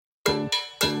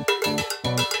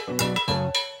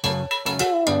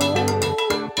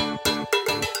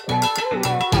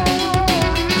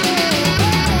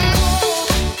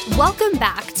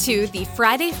to the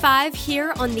Friday Five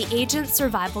here on the Agent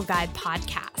Survival Guide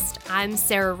podcast. I'm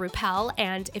Sarah Ruppel,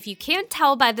 and if you can't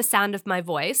tell by the sound of my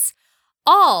voice,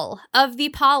 all of the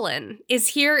pollen is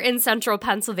here in central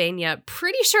Pennsylvania.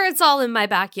 Pretty sure it's all in my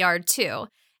backyard, too.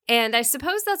 And I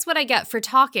suppose that's what I get for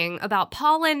talking about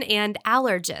pollen and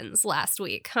allergens last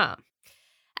week, huh?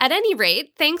 At any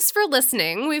rate, thanks for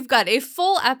listening. We've got a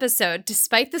full episode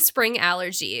despite the spring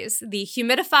allergies. The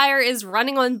humidifier is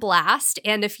running on blast,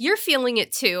 and if you're feeling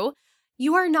it too,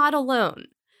 you are not alone.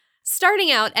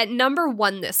 Starting out at number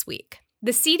 1 this week,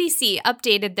 the CDC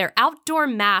updated their outdoor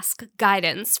mask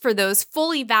guidance for those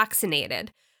fully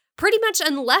vaccinated. Pretty much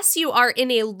unless you are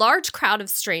in a large crowd of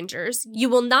strangers, you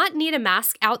will not need a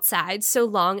mask outside so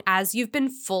long as you've been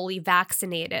fully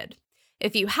vaccinated.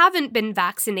 If you haven't been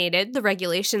vaccinated, the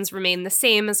regulations remain the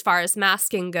same as far as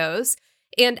masking goes,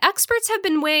 and experts have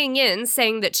been weighing in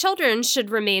saying that children should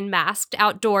remain masked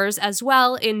outdoors as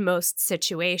well in most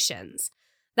situations.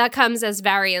 That comes as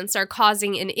variants are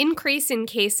causing an increase in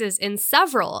cases in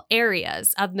several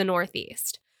areas of the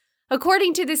Northeast.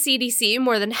 According to the CDC,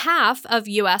 more than half of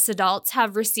U.S. adults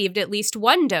have received at least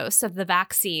one dose of the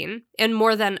vaccine, and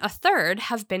more than a third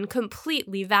have been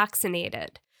completely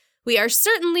vaccinated. We are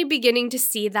certainly beginning to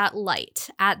see that light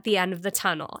at the end of the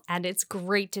tunnel, and it's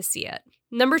great to see it.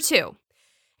 Number 2,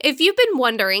 if you've been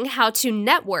wondering how to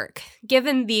network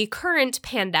given the current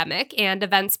pandemic and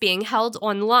events being held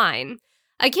online,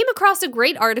 I came across a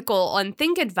great article on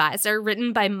ThinkAdvisor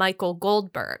written by Michael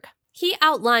Goldberg. He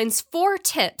outlines 4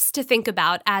 tips to think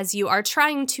about as you are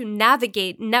trying to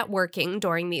navigate networking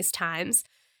during these times,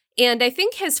 and I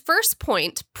think his first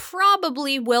point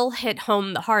probably will hit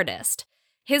home the hardest.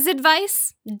 His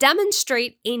advice,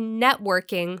 demonstrate a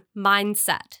networking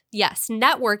mindset. Yes,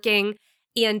 networking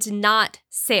and not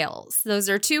sales. Those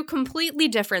are 2 completely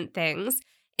different things.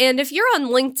 And if you're on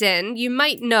LinkedIn, you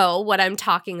might know what I'm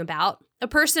talking about. A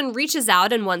person reaches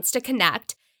out and wants to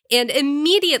connect, and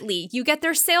immediately you get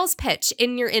their sales pitch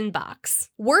in your inbox.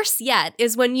 Worse yet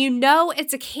is when you know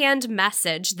it's a canned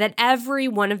message that every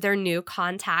one of their new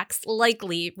contacts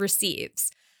likely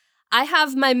receives. I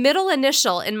have my middle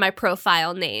initial in my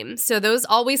profile name, so those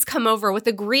always come over with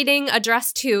a greeting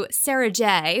addressed to Sarah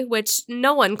J., which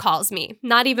no one calls me,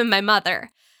 not even my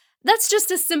mother. That's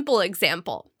just a simple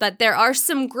example, but there are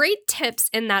some great tips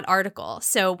in that article,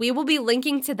 so we will be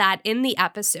linking to that in the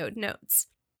episode notes.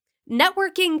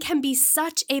 Networking can be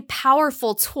such a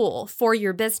powerful tool for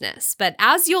your business, but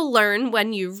as you'll learn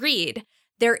when you read,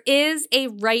 there is a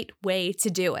right way to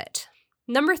do it.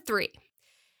 Number 3.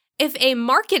 If a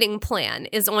marketing plan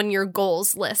is on your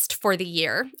goals list for the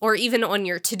year, or even on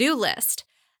your to-do list,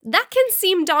 that can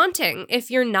seem daunting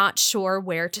if you're not sure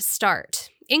where to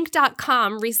start.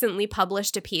 Inc.com recently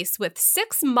published a piece with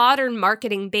 6 modern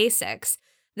marketing basics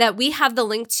that we have the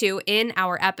link to in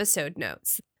our episode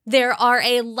notes. There are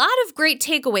a lot of great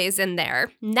takeaways in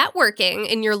there. Networking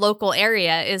in your local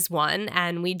area is one,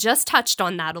 and we just touched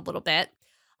on that a little bit.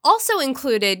 Also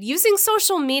included using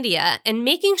social media and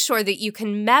making sure that you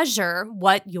can measure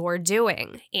what you're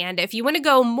doing. And if you want to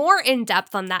go more in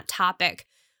depth on that topic,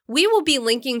 we will be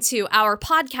linking to our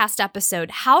podcast episode,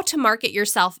 How to Market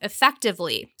Yourself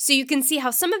Effectively, so you can see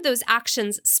how some of those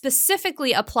actions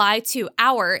specifically apply to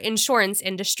our insurance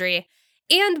industry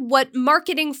and what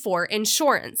marketing for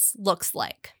insurance looks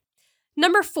like.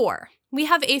 Number 4, we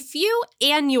have a few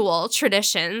annual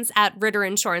traditions at Ritter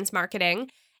Insurance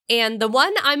Marketing. And the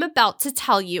one I'm about to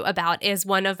tell you about is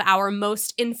one of our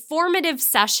most informative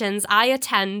sessions I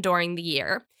attend during the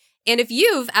year. And if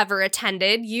you've ever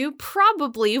attended, you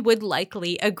probably would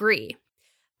likely agree.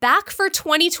 Back for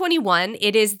 2021,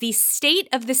 it is the State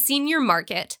of the Senior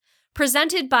Market,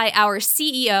 presented by our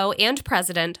CEO and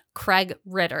President, Craig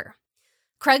Ritter.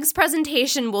 Craig's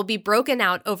presentation will be broken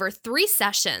out over 3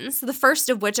 sessions, the first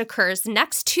of which occurs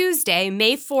next Tuesday,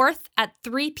 May 4th at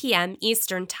 3 p.m.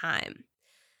 Eastern Time.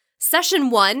 Session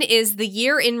 1 is the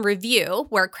year in review,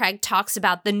 where Craig talks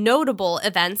about the notable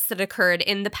events that occurred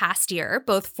in the past year,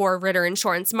 both for Ritter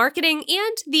Insurance Marketing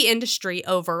and the industry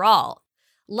overall.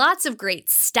 Lots of great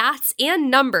stats and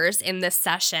numbers in this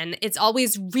session. It's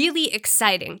always really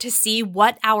exciting to see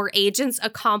what our agents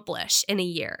accomplish in a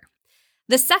year.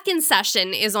 The second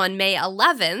session is on May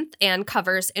 11th and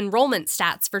covers enrollment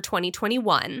stats for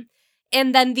 2021.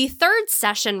 And then the third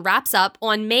session wraps up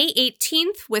on May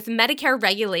 18th with Medicare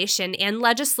regulation and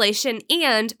legislation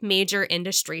and major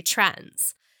industry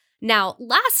trends. Now,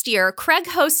 last year, Craig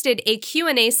hosted a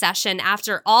Q&A session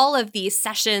after all of these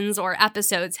sessions or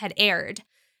episodes had aired.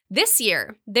 This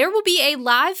year, there will be a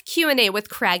live Q&A with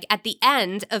Craig at the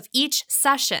end of each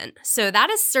session, so that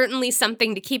is certainly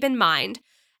something to keep in mind.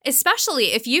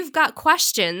 especially if you've got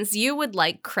questions you would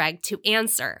like Craig to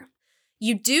answer.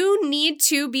 You do need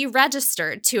to be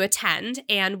registered to attend,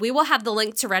 and we will have the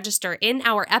link to register in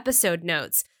our episode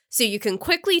notes, so you can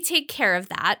quickly take care of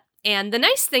that. And the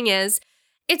nice thing is,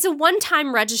 it's a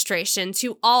one-time registration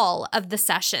to all of the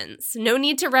sessions. No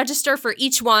need to register for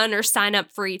each one or sign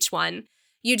up for each one.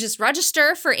 You just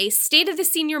register for a State of the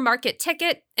Senior Market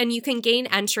ticket, and you can gain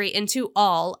entry into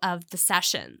all of the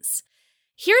sessions.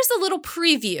 Here's a little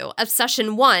preview of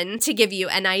Session 1 to give you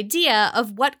an idea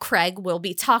of what Craig will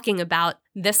be talking about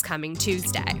this coming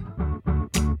Tuesday.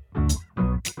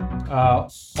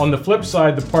 On the flip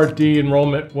side, the Part D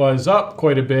enrollment was up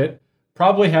quite a bit.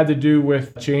 Probably had to do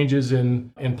with changes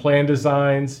in plan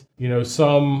designs.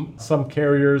 Some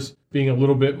carriers being a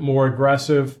little bit more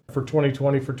aggressive for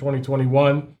 2020, for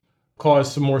 2021,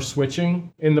 caused some more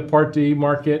switching in the Part D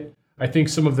market. I think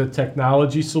some of the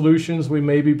technology solutions we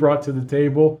maybe brought to the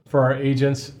table for our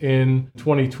agents in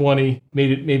 2020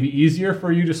 made it maybe easier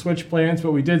for you to switch plans,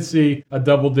 but we did see a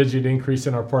double-digit increase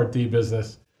in our Part D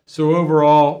business. So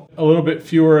overall, a little bit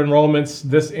fewer enrollments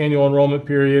this annual enrollment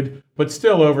period, but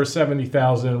still over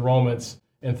 70,000 enrollments.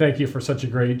 And thank you for such a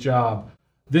great job.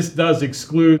 This does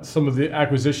exclude some of the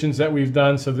acquisitions that we've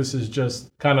done, so this is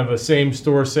just kind of a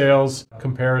same-store sales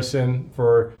comparison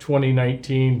for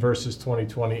 2019 versus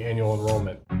 2020 annual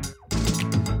enrollment.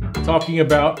 Talking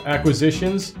about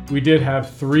acquisitions, we did have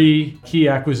 3 key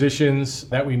acquisitions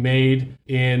that we made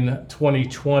in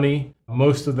 2020.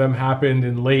 Most of them happened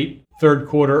in late third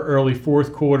quarter, early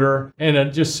fourth quarter, and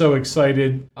I'm just so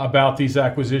excited about these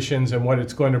acquisitions and what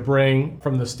it's going to bring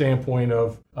from the standpoint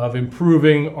of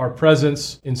improving our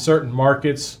presence in certain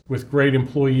markets with great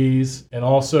employees, and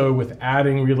also with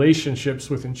adding relationships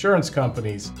with insurance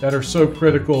companies that are so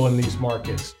critical in these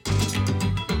markets.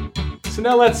 So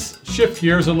now let's shift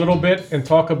gears a little bit and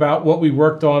talk about what we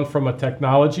worked on from a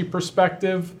technology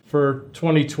perspective for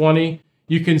 2020.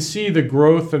 You can see the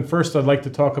growth, and first I'd like to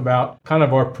talk about kind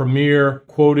of our premier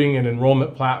quoting and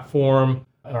enrollment platform,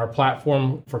 and our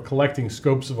platform for collecting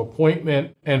scopes of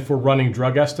appointment and for running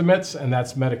drug estimates, and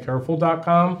that's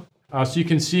MediCareful.com. So you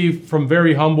can see from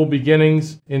very humble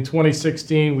beginnings in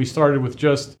 2016, we started with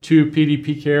just 2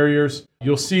 PDP carriers.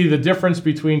 You'll see the difference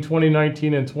between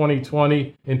 2019 and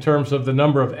 2020 in terms of the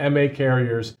number of MA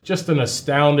carriers, just an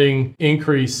astounding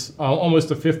increase, almost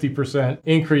a 50%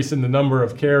 increase in the number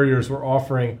of carriers we're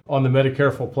offering on the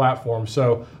MediCareful platform.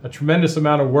 So a tremendous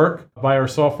amount of work by our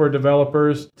software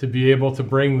developers to be able to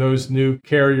bring those new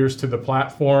carriers to the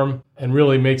platform, and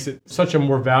really makes it such a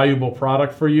more valuable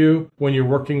product for you when you're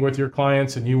working with your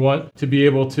clients and you want to be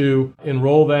able to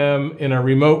enroll them in a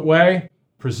remote way,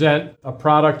 present a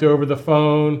product over the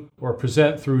phone or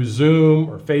present through Zoom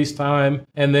or FaceTime,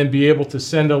 and then be able to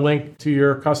send a link to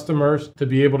your customers to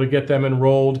be able to get them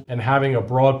enrolled. And having a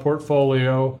broad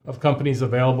portfolio of companies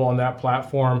available on that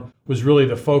platform was really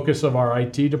the focus of our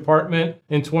IT department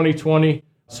in 2020.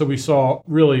 So we saw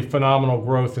really phenomenal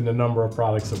growth in the number of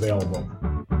products available.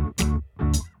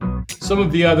 Some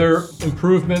of the other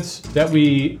improvements that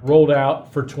we rolled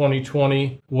out for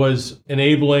 2020 was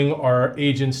enabling our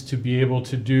agents to be able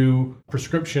to do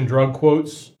prescription drug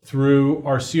quotes through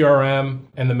our CRM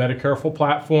and the MediCareful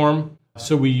platform.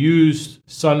 So we used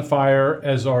Sunfire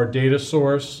as our data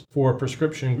source for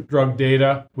prescription drug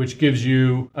data, which gives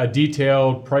you a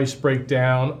detailed price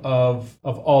breakdown of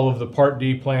all of the Part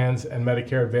D plans and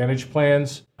Medicare Advantage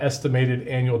plans, estimated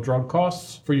annual drug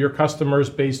costs for your customers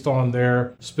based on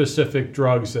their specific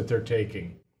drugs that they're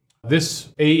taking. This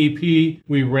AEP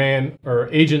we ran, or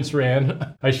agents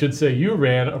ran, I should say you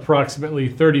ran, approximately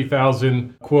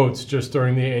 30,000 quotes just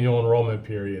during the annual enrollment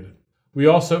period. We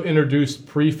also introduced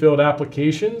pre-filled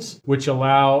applications, which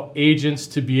allow agents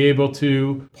to be able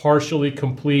to partially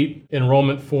complete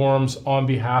enrollment forms on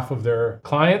behalf of their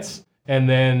clients, and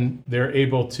then they're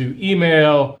able to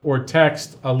email or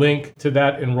text a link to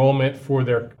that enrollment for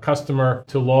their customer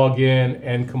to log in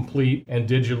and complete and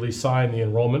digitally sign the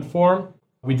enrollment form.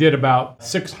 We did about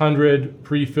 600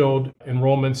 pre-filled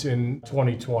enrollments in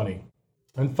 2020.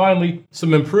 And finally,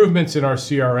 some improvements in our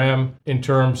CRM in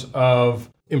terms of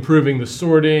improving the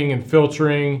sorting and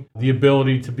filtering, the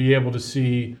ability to be able to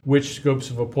see which scopes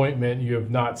of appointment you have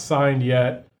not signed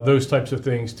yet, those types of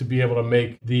things to be able to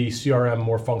make the CRM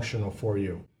more functional for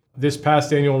you. This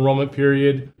past annual enrollment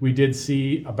period, we did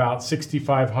see about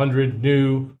 6,500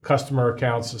 new customer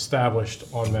accounts established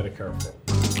on MediCareful.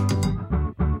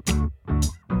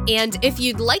 And if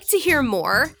you'd like to hear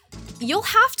more, you'll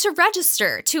have to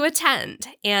register to attend.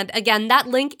 And again, that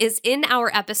link is in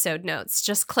our episode notes.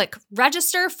 Just click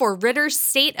register for Ritter's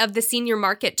State of the Senior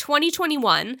Market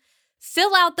 2021,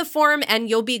 Fill out the form and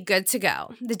you'll be good to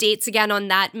go. The dates again on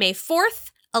that, May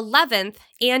 4th, 11th,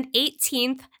 and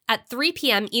 18th at 3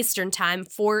 p.m. Eastern Time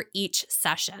for each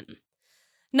session.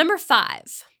 Number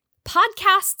 5,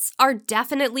 podcasts are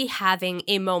definitely having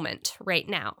a moment right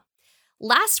now.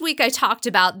 Last week I talked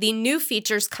about the new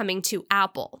features coming to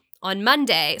Apple. On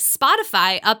Monday,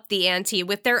 Spotify upped the ante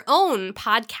with their own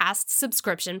podcast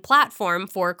subscription platform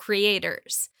for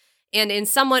creators. And in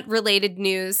somewhat related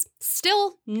news,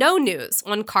 still no news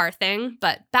on Car Thing,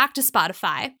 but back to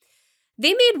Spotify.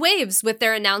 They made waves with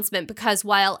their announcement because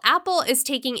while Apple is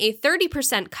taking a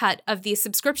 30% cut of the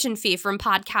subscription fee from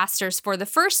podcasters for the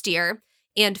first year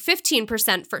and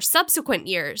 15% for subsequent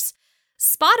years,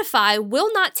 Spotify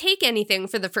will not take anything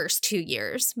for the first 2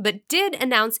 years, but did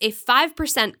announce a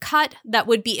 5% cut that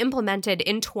would be implemented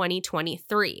in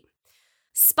 2023.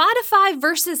 Spotify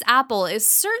versus Apple is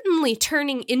certainly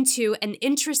turning into an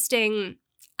interesting,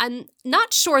 I'm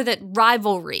not sure that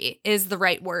rivalry is the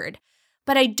right word,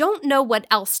 but I don't know what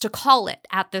else to call it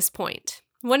at this point.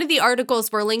 One of the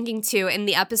articles we're linking to in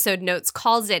the episode notes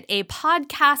calls it a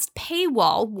podcast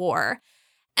paywall war,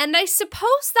 and I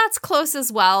suppose that's close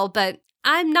as well, but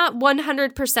I'm not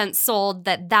 100% sold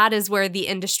that that is where the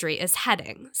industry is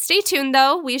heading. Stay tuned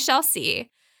though, we shall see.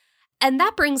 And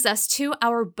that brings us to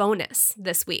our bonus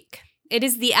this week. It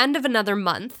is the end of another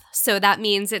month, so that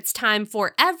means it's time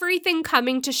for everything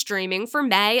coming to streaming for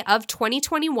May of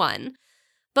 2021.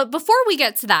 But before we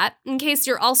get to that, in case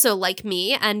you're also like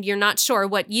me and you're not sure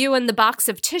what you and the box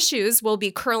of tissues will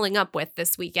be curling up with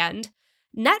this weekend,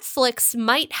 Netflix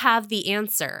might have the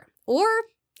answer, or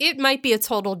it might be a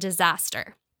total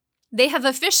disaster. They have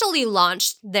officially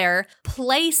launched their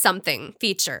Play Something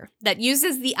feature that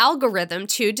uses the algorithm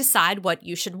to decide what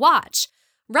you should watch,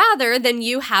 rather than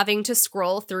you having to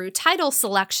scroll through title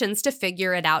selections to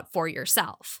figure it out for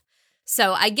yourself.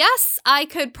 So I guess I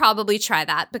could probably try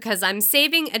that because I'm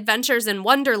saving Adventures in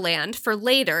Wonderland for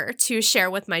later to share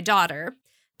with my daughter.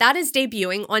 That is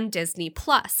debuting on Disney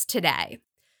Plus today.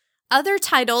 Other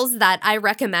titles that I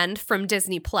recommend from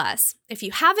Disney Plus. If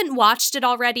you haven't watched it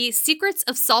already, Secrets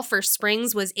of Sulphur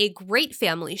Springs was a great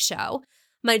family show.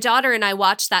 My daughter and I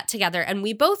watched that together and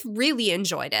we both really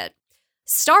enjoyed it.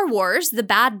 Star Wars: The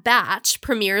Bad Batch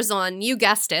premieres on, you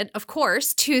guessed it, of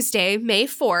course, Tuesday, May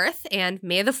 4th, and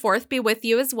May the 4th be with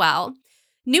you as well.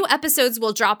 New episodes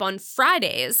will drop on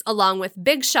Fridays, along with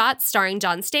Big Shot starring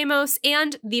John Stamos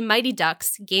and The Mighty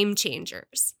Ducks Game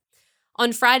Changers.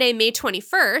 On Friday, May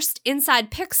 21st,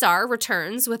 Inside Pixar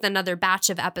returns with another batch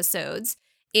of episodes,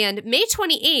 and May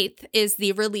 28th is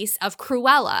the release of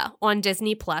Cruella on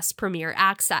Disney Plus Premier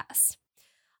Access.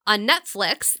 On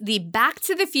Netflix, the Back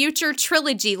to the Future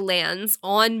trilogy lands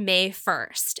on May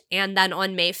 1st, and then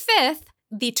on May 5th,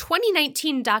 the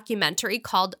 2019 documentary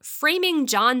called Framing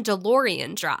John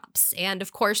DeLorean drops, and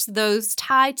of course, those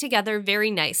tie together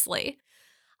very nicely.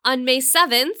 On May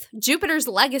 7th, Jupiter's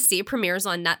Legacy premieres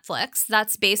on Netflix.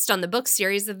 That's based on the book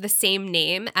series of the same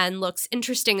name and looks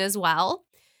interesting as well.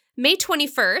 May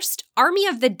 21st, Army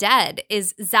of the Dead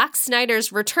is Zack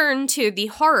Snyder's return to the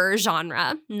horror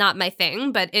genre. Not my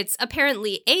thing, but it's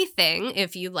apparently a thing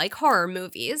if you like horror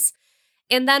movies.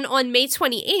 And then on May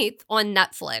 28th on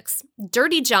Netflix,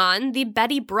 Dirty John, the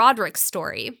Betty Broderick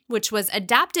story, which was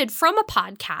adapted from a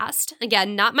podcast.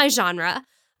 Again, not my genre.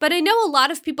 But I know a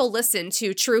lot of people listen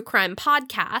to true crime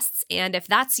podcasts, and if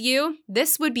that's you,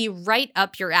 this would be right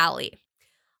up your alley.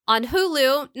 On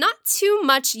Hulu, not too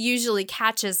much usually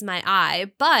catches my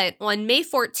eye, but on May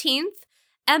 14th,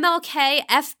 MLK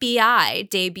FBI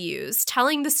debuts,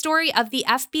 telling the story of the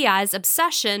FBI's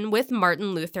obsession with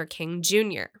Martin Luther King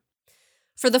Jr.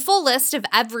 For the full list of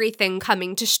everything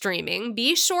coming to streaming,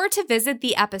 be sure to visit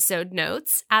the episode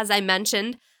notes. As I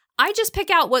mentioned, I just pick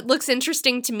out what looks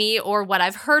interesting to me or what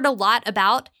I've heard a lot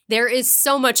about. There is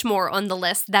so much more on the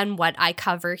list than what I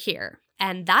cover here.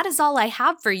 And that is all I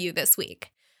have for you this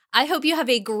week. I hope you have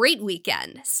a great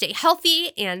weekend. Stay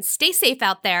healthy and stay safe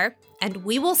out there, and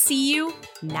we will see you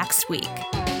next week.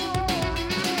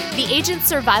 The Agent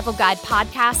Survival Guide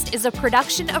podcast is a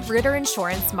production of Ritter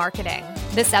Insurance Marketing.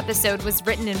 This episode was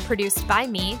written and produced by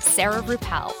me, Sarah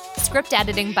Ruppel. Script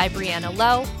editing by Brianna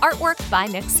Lowe. Artwork by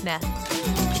Nick Smith.